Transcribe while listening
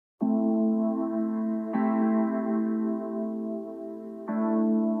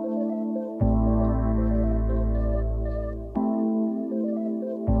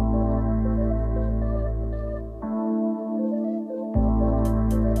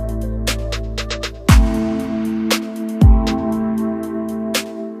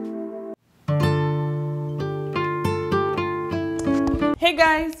Hey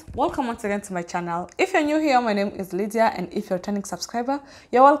guys, welcome once again to my channel. If you're new here, my name is Lydia, and if you're a returning subscriber,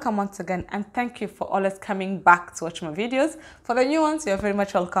 you're welcome once again, and thank you for always coming back to watch my videos. For the new ones, you're very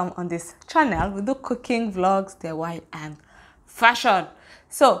much welcome on this channel. We do cooking, vlogs, DIY, and fashion.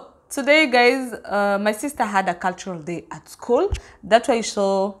 So today guys, my sister had a cultural day at school. That's why you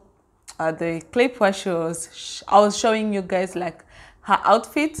saw the clip where I was showing you guys like her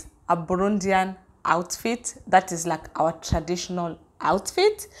outfit, a Burundian outfit that is like our traditional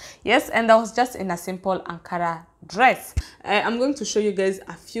outfit. Yes, and I was just in a simple Ankara dress. I'm going to show you guys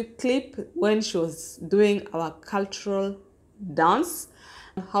a few clips when she was doing our cultural dance,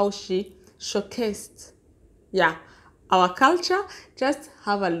 how she showcased our culture. Just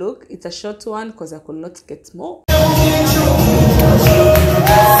have a look. It's a short one because I could not get more.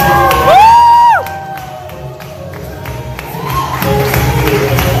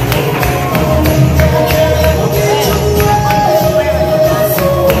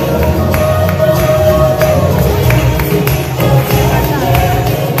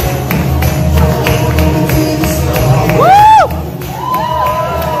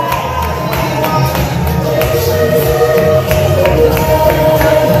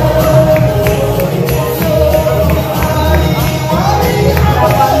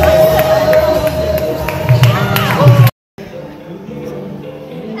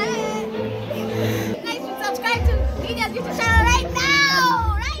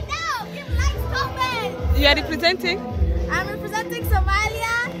 You are representing? I'm representing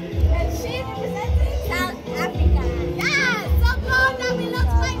Somalia and she's representing South Africa. Yeah, so proud that we look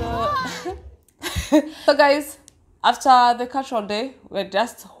like more. So guys, after the cultural day, we're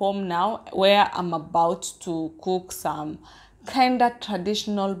just home now where I'm about to cook some kinda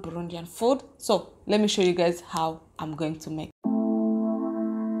traditional Burundian food. So let me show you guys how I'm going to make.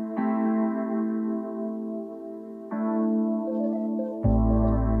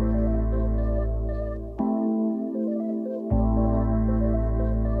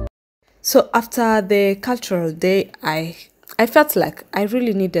 So after the cultural day, I felt like I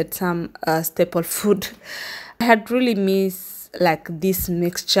really needed some staple food. I had really missed like this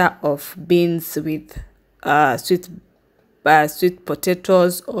mixture of beans with sweet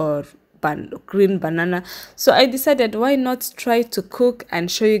potatoes or green banana. So I decided, why not try to cook and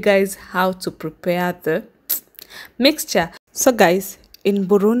show you guys how to prepare the mixture. So guys, in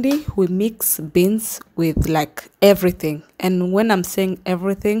Burundi, we mix beans with like everything. And when I'm saying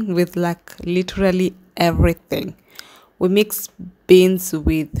everything, with like literally everything. We mix beans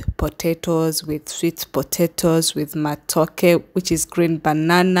with potatoes, with sweet potatoes, with matoke, which is green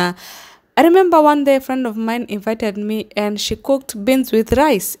banana. I remember one day a friend of mine invited me and she cooked beans with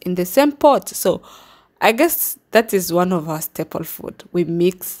rice in the same pot. So I guess that is one of our staple food. We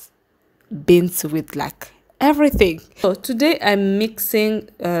mix beans with like everything. So today I'm mixing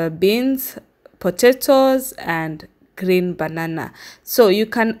beans, potatoes, and green banana. So you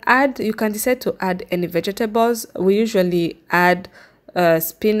can decide to add any vegetables. We usually add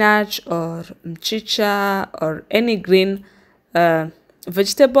spinach or mchicha or any green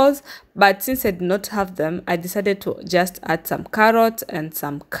vegetables, but since I did not have them, I decided to just add some carrot and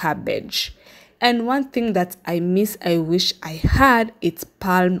some cabbage. And one thing that I wish I had, it's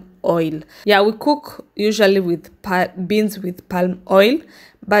palm oil. Yeah, we cook usually with beans with palm oil,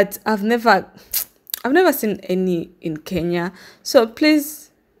 but I've never seen any in Kenya. So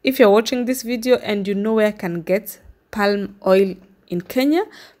please, if you're watching this video and you know where I can get palm oil in Kenya,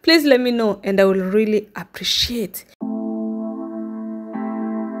 please let me know and I will really appreciate.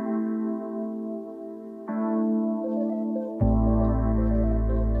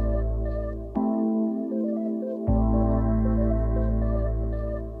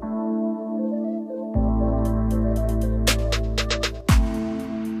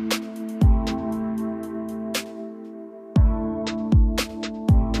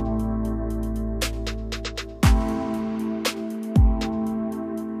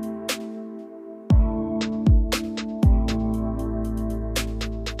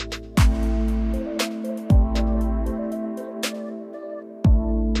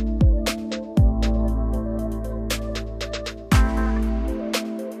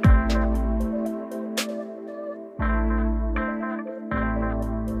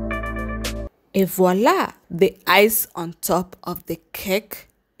 Et voila, the ice on top of the cake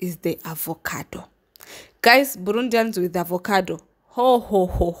is the avocado. Guys, Burundians with avocado. Ho, ho,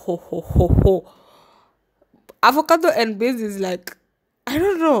 ho, ho, ho, ho, ho. Avocado and beans is like, I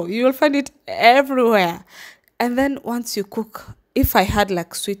don't know, you will find it everywhere. And then once you cook, if I had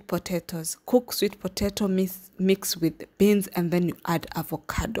like sweet potatoes, cook sweet potato mix with beans and then you add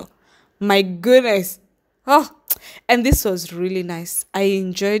avocado. My goodness. Oh, And this was really nice. I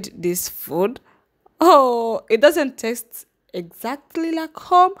enjoyed this food. Oh, it doesn't taste exactly like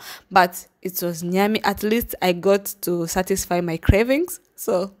home, but it was yummy. At least I got to satisfy my cravings.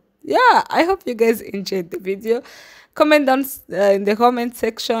 So yeah, I hope you guys enjoyed the video. Comment down in the comment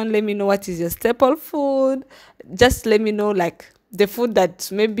section. Let me know what is your staple food. Just let me know like the food that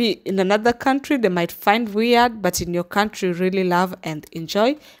maybe in another country they might find weird, but in your country really love and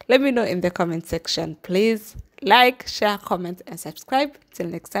enjoy. Let me know in the comment section. Please like, share, comment, and subscribe. Till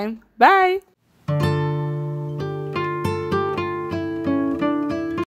next time. Bye.